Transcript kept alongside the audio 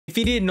If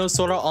you didn't know,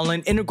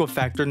 SAOIF integral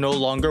factor no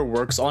longer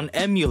works on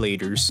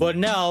emulators. But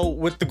now,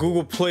 with the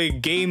Google Play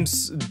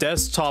Games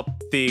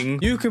desktop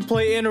thing, you can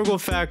play integral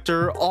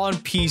factor on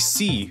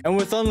PC. And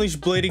with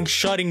Unleashed Blading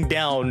shutting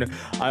down,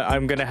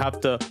 I'm gonna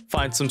have to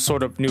find some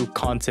sort of new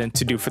content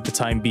to do for the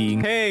time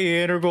being.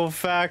 Hey, integral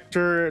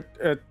factor,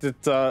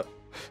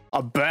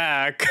 I'm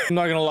back. I'm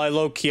not gonna lie,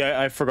 low-key,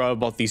 I forgot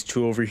about these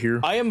two over here.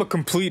 I am a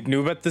complete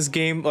noob at this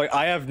game. Like,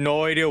 I have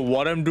no idea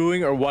what I'm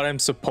doing or what I'm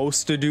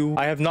supposed to do.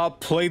 I have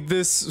not played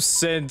this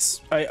since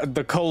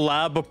the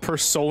collab of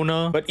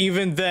Persona, but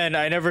even then,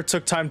 I never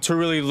took time to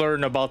really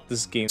learn about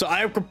this game. So I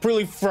am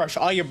completely fresh.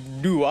 I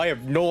am new. I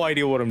have no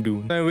idea what I'm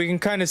doing. And we can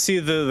kind of see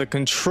the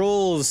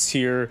controls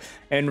here,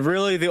 and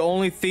really the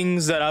only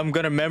things that I'm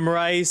gonna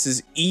memorize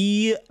is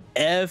E,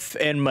 F,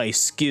 and my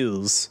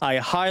skills. I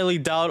highly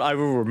doubt I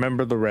will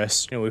remember the rest.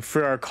 Anyway,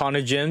 free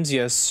Arcana gems,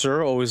 yes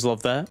sir, always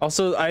love that.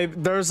 Also,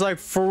 there's like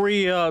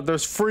free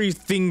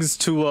things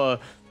to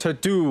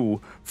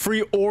do,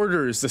 free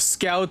orders, the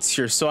scouts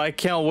here, so I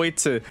can't wait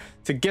to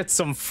get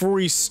some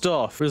free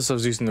stuff. I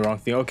was using the wrong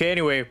thing. Okay,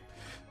 anyway,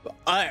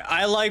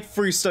 I like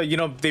free stuff. You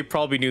know, they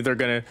probably knew they're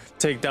gonna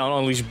take down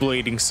Unleashed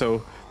Blading,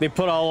 so they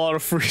put out a lot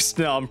of free stuff.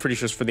 No, I'm pretty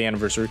sure it's for the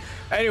anniversary.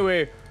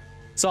 Anyway,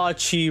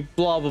 Sachi,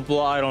 blah blah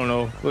blah, I don't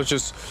know. Let's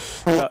just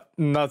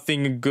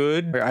nothing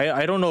good.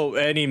 I don't know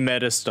any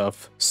meta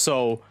stuff,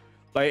 so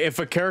like if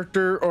a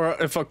character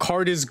or if a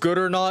card is good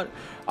or not,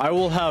 I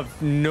will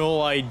have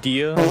no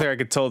idea. I don't think I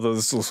could tell that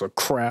this looks like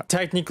crap.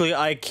 Technically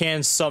I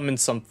can summon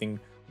something,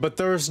 but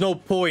there's no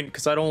point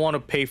because I don't want to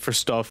pay for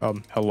stuff.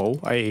 Hello,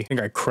 I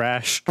think I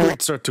crashed.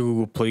 Great start to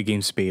Google Play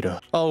Games beta.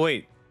 Oh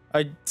wait,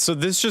 so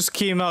this just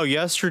came out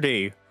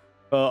yesterday.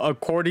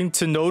 According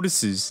to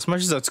notices. As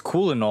much as that's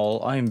cool and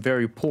all, I am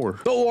very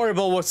poor. Don't worry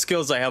about what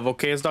skills I have,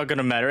 okay? It's not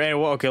gonna matter.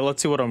 Anyway, okay,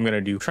 let's see what I'm gonna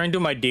do. Try and do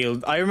my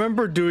daily. I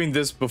remember doing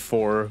this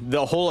before.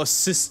 The whole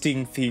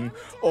assisting thing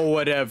or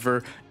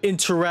whatever.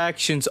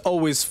 Interactions,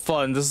 always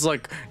fun. This is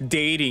like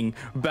dating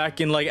back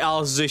in like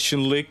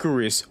Alicization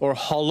Licorice or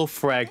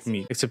Holofrag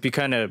Me. Except you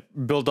kind of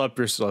build up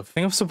your stuff. I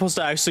think I'm supposed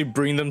to actually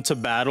bring them to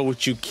battle,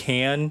 which you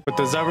can. But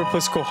does that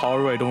replace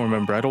Koharu? I don't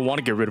remember. I don't want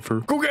to get rid of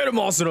her. Go get him,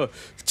 Asuna!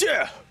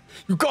 Yeah!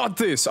 You got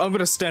this. I'm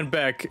gonna stand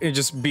back and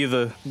just be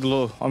the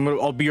little.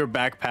 I'll be your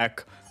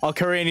backpack. I'll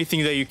carry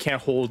anything that you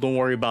can't hold. Don't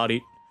worry about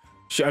it.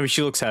 I mean,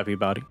 she looks happy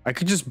about it. I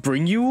could just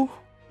bring you.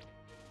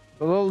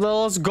 Well,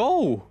 let's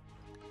go.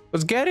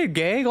 Let's get it,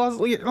 gang.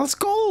 Let's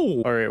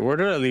go. All right, where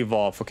did I leave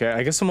off? Okay,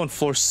 I guess I'm on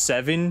floor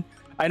 7.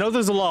 I know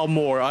there's a lot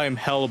more. I am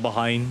hella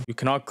behind. You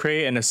cannot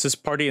create an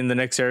assist party in the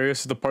next area.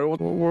 So the party.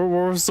 Where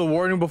was the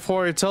warning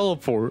before I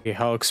teleport? Okay,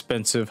 how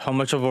expensive? How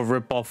much of a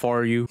ripoff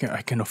are you? Yeah,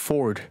 I can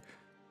afford.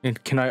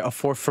 And can I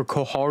afford for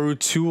Koharu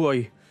too?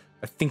 I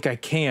think I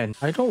can.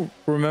 I don't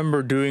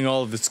remember doing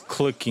all of this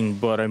clicking,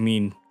 but I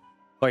mean,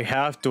 I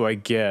have to, I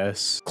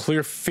guess.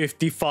 Clear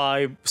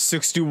 55,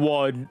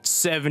 61,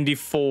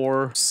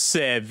 74,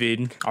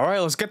 7. All right,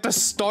 let's get the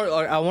start.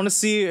 I want to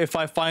see if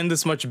I find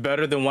this much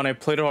better than when I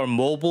played it on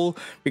mobile,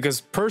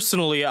 because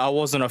personally, I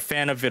wasn't a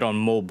fan of it on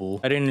mobile.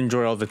 I didn't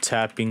enjoy all the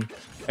tapping.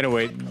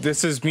 Anyway,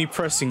 this is me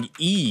pressing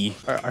E.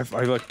 I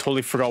like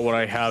totally forgot what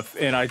I have,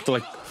 and I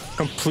like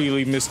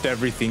completely missed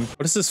everything.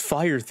 What is this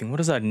fire thing? What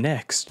is that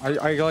next?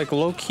 I like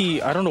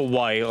low-key, I don't know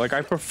why. Like,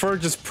 I prefer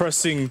just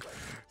pressing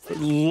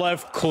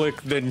left click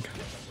than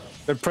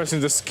pressing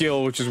the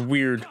skill, which is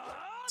weird.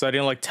 So I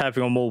didn't like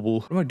tapping on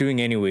mobile. What am I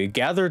doing anyway?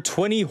 Gather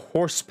 20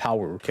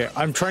 horsepower. Okay,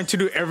 I'm trying to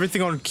do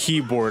everything on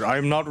keyboard.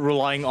 I'm not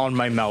relying on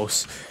my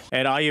mouse,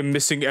 and I am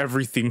missing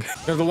everything.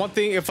 Now, the one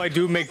thing, if I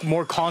do make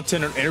more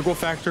content on integral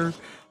factor,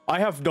 I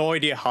have no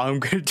idea how I'm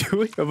gonna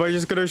do it. Am I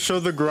just gonna show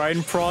the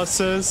grind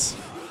process?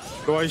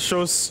 Do I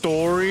show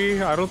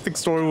story? I don't think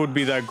story would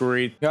be that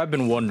great. Yeah, I've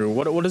been wondering,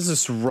 what is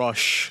this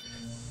rush?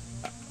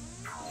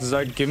 Does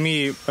that give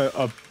me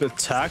a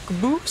attack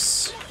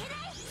boost?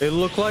 It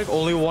looked like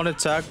only one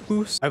attack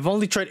boost. I've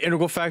only tried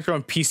integral factor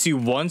on PC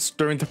once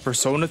during the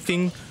Persona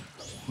thing,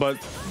 but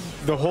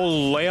the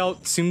whole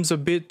layout seems a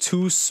bit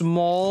too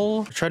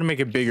small. I tried to make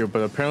it bigger, but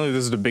apparently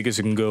this is the biggest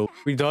it can go.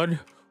 We done?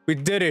 We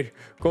did it.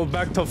 Go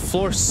back to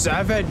floor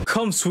 7.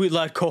 Come, sweet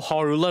lad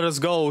Koharu. Let us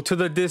go to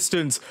the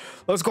distance.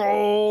 Let's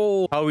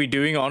go. How are we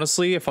doing?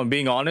 Honestly, if I'm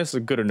being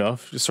honest, good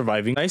enough. Just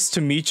surviving. Nice to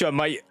meet you.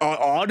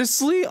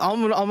 Honestly,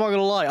 I'm not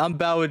gonna lie. I'm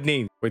bad with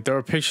names. Wait, there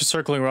are pictures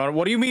circling around.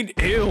 What do you mean,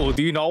 ew?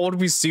 Do you not want to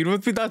be seen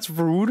with me? That's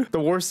rude. The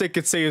worst they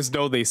could say is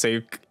no. They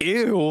say,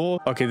 ew.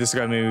 Okay, this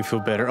guy made me feel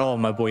better. Oh,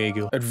 my boy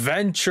Ego.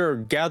 Adventure.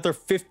 Gather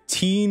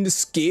 15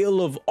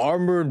 scale of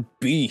armored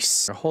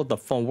beasts. Hold the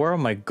phone. Where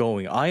am I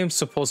going? I am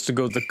supposed to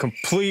go the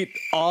complete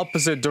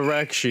opposite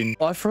direction.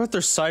 Oh, I forgot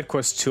there's side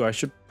quests too. I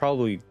should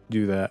probably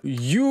do that.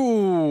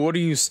 What are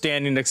you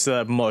standing next to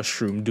that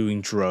mushroom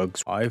doing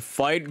drugs? I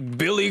fight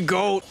Billy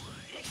Goat.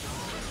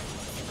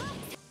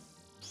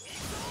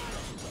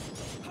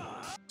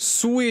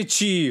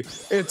 Switchy,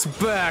 it's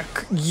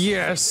back.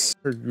 Yes.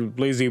 You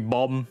lazy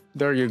bum.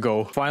 There you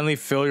go. Finally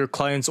fill your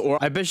client's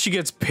order. I bet she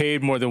gets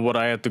paid more than what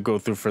I had to go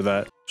through for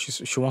that.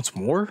 She wants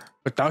more?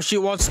 But now she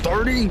wants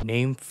 30?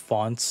 Name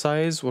font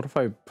size? What if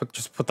I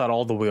just put that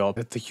all the way up?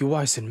 The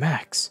UI's in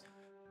max.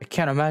 I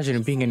can't imagine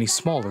it being any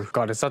smaller.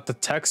 God, is that the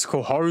text?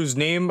 Koharu's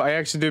name? I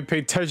actually didn't pay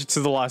attention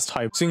to the last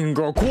type. Singing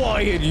girl,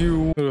 quiet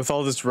you! With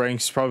all this rank,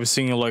 she's probably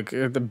singing like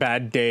the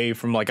bad day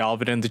from like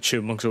Alvin and the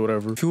Chipmunks or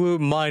whatever. If you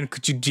wouldn't mind,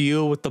 could you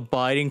deal with the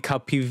biting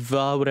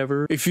capiva,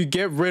 whatever? If you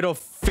get rid of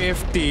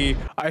 50,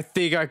 I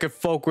think I could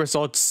focus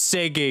on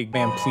singing.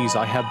 Man, please,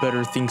 I have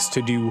better things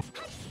to do.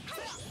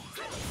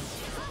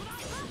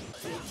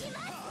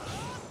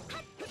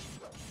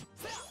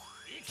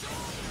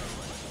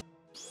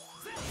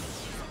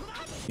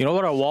 You know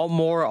what I want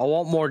more? I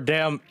want more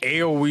damn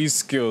AoE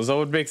skills. That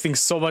would make things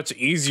so much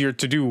easier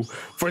to do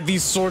for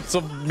these sorts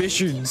of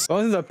missions. The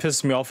only thing that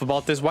pissed me off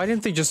about this, why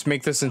didn't they just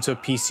make this into a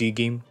PC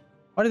game?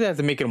 Why did they have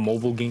to make it a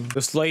mobile game?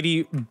 This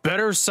lady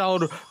better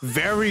sound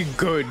very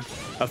good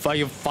if I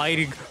am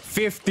fighting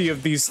 50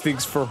 of these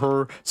things for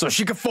her so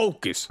she can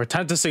focus.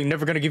 Pretend to say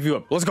never gonna give you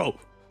up. Let's go.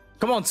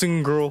 Come on,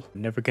 singing girl.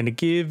 Never gonna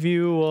give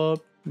you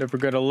up. Never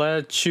gonna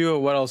let you.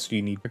 What else do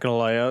you need? Not gonna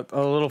lie, a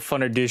little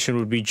fun addition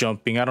would be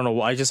jumping. I don't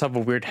know. I just have a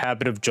weird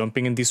habit of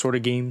jumping in these sort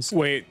of games.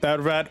 Wait, that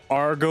rat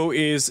Argo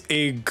is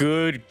a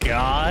good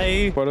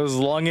guy, but as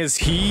long as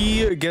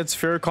he gets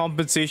fair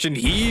compensation,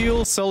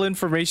 he'll sell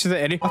information to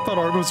any. I thought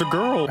Argo's a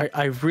girl.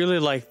 I really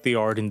like the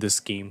art in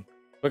this game.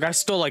 Like, I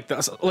still like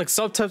that. Like,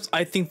 sometimes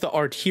I think the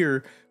art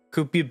here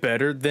could be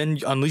better than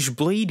Unleashed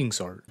Blading's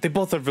art. They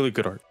both have really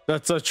good art.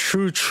 That's a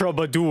true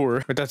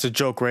troubadour. But that's a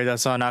joke, right?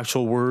 That's not an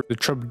actual word. The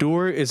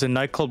troubadour is a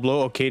nightclub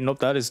low. Okay, nope,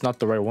 that is not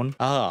the right one.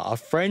 Ah, a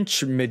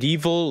French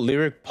medieval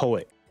lyric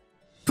poet.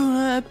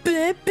 Not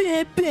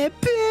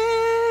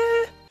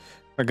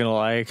gonna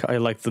lie, I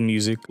like the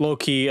music.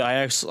 Low-key,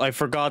 I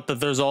forgot that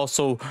there's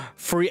also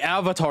free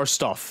Avatar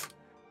stuff.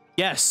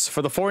 Yes,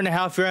 for the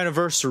 4.5-year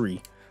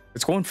anniversary.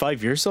 It's going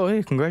 5 years, so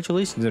hey,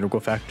 congratulations,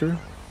 Integral Factor.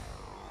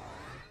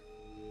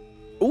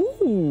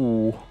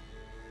 Ooh,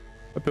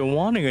 I've been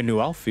wanting a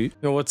new outfit. You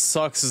know what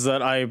sucks is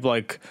that I'm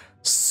like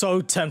so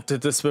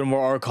tempted to spend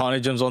more Arcana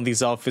gems on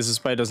these outfits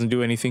despite it doesn't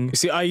do anything. You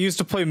see, I used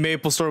to play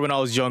MapleStory when I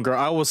was younger.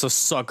 I was a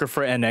sucker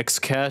for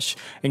NX cash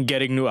and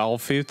getting new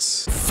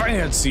outfits.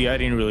 Fancy. I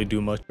didn't really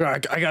do much. I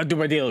gotta do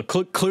my daily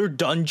clear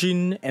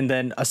dungeon and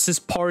then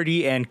assist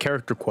party and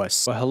character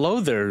quests. Well, hello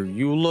there.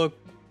 You look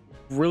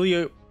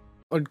really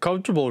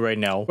uncomfortable right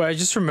now. But I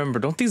just remember,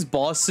 don't these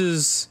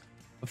bosses,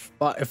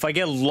 if I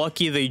get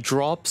lucky, they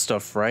drop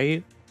stuff,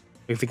 right?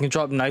 Like they can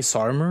drop nice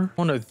armor.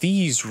 One of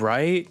these,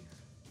 right?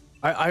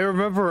 I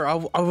remember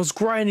I was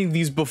grinding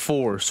these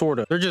before, sort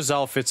of. They're just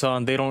outfits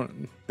on. They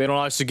don't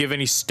actually give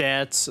any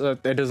stats.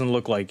 It doesn't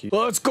look like it.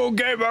 Let's go,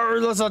 gamer.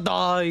 Let's not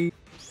die.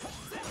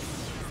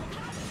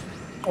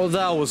 Oh,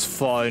 that was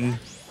fun.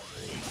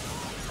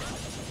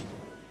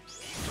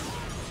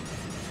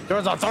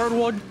 There's a third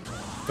one.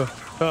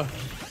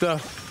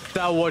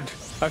 That one.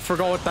 I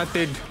forgot what that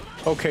did.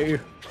 Okay.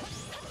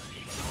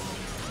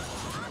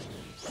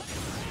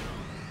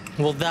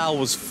 Well, that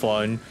was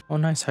fun. Oh,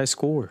 nice high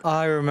score.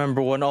 I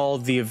remember when all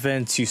the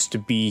events used to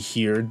be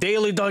here.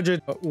 Daily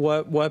dungeon.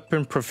 What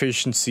weapon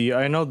proficiency?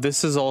 I know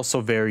this is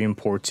also very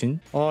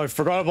important. Oh, I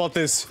forgot about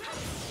this.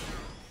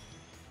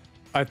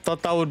 I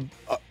thought that would...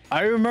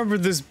 I remember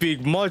this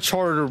being much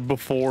harder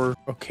before.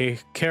 Okay,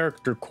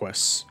 character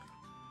quests.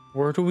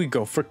 Where do we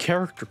go for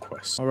character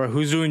quests? All right,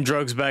 who's doing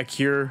drugs back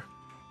here?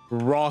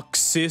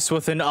 Roxas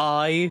with an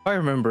I. I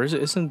remember.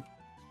 Isn't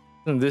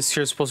this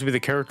here supposed to be the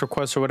character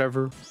quest or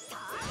whatever?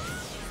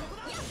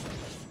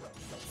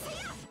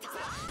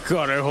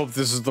 God, I hope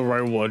this is the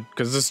right one,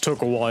 because this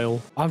took a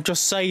while. I'm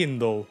just saying,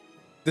 though.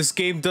 This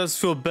game does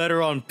feel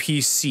better on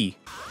PC.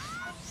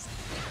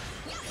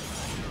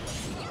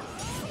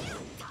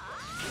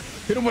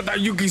 Hit him with that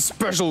Yuki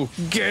special.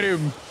 Get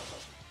him.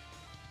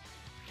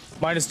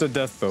 Minus the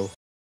death, though.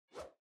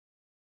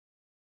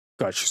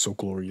 God, she's so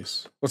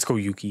glorious. Let's go,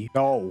 Yuki.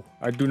 No,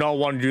 I do not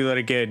want to do that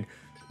again.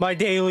 My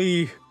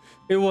daily...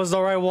 It was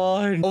the right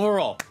one.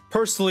 Overall,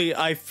 personally,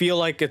 I feel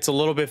like it's a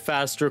little bit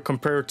faster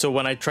compared to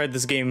when I tried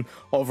this game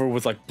over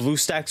with like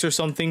BlueStacks or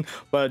something.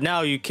 But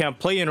now you can't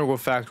play Integral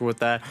Factor with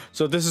that.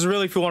 So this is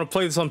really, if you want to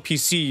play this on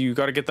PC, you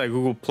got to get that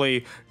Google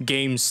Play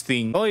Games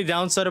thing. The only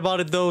downside about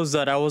it though is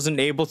that I wasn't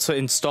able to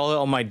install it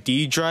on my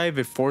D drive.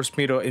 It forced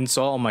me to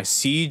install on my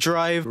C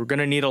drive. We're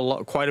gonna need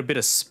quite a bit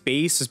of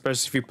space,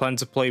 especially if you plan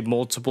to play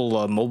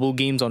multiple mobile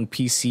games on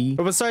PC.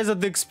 But besides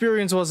that, the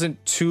experience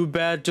wasn't too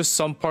bad. Just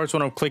some parts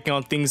when I'm clicking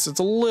on things,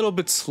 it's a little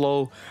bit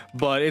slow,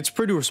 but it's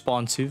pretty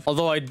responsive.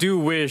 Although I do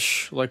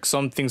wish like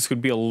some things could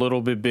be a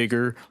little bit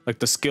bigger, like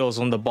the skills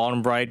on the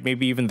bottom right,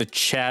 maybe even the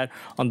chat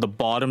on the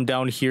bottom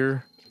down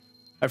here.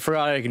 I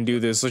forgot I can do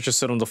this. Let's just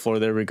sit on the floor.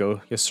 There we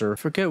go. Yes, sir.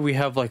 Forget we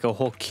have like a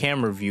whole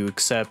camera view,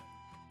 except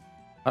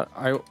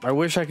I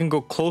wish I can go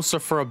closer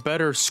for a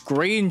better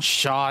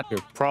screenshot. Here,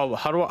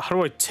 how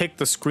do I take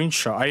the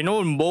screenshot? I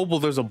know in mobile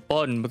there's a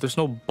button, but there's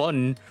no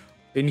button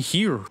in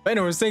here. But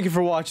anyways, thank you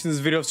for watching this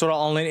video of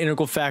SAOIF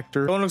Integral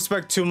Factor. Don't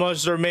expect too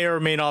much. There may or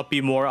may not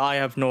be more. I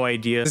have no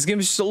idea. This game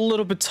is just a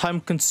little bit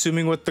time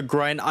consuming with the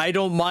grind. I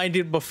don't mind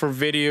it, but for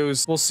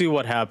videos, we'll see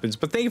what happens.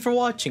 But thank you for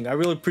watching. I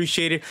really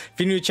appreciate it. If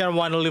you're new to the channel,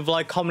 why not leave a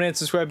like, comment, and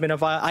subscribe. And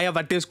if I have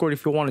a Discord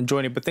if you want to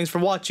join it. But thanks for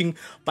watching.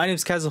 My name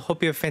is Kazu.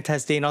 Hope you have a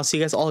fantastic day, and I'll see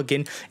you guys all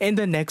again in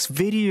the next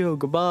video.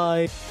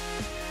 Goodbye.